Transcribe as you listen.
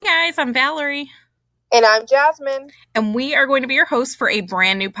guys, I'm Valerie. And I'm Jasmine. And we are going to be your hosts for a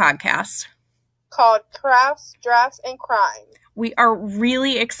brand new podcast called Crafts, Drafts, and Crime. We are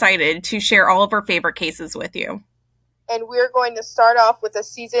really excited to share all of our favorite cases with you. And we're going to start off with a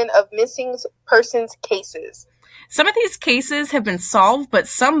season of missing persons cases. Some of these cases have been solved, but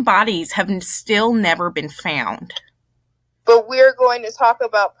some bodies have still never been found. But we're going to talk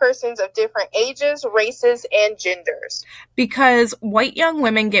about persons of different ages, races, and genders. Because white young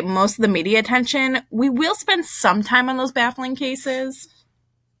women get most of the media attention, we will spend some time on those baffling cases.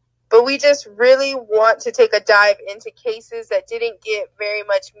 But we just really want to take a dive into cases that didn't get very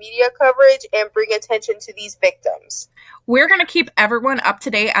much media coverage and bring attention to these victims. We're going to keep everyone up to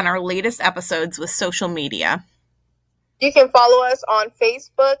date on our latest episodes with social media. You can follow us on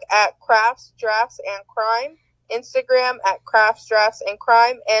Facebook at Crafts, Drafts, and Crime, Instagram at Crafts, Drafts, and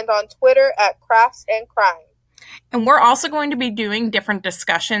Crime, and on Twitter at Crafts and Crime. And we're also going to be doing different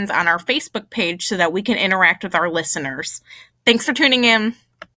discussions on our Facebook page so that we can interact with our listeners. Thanks for tuning in.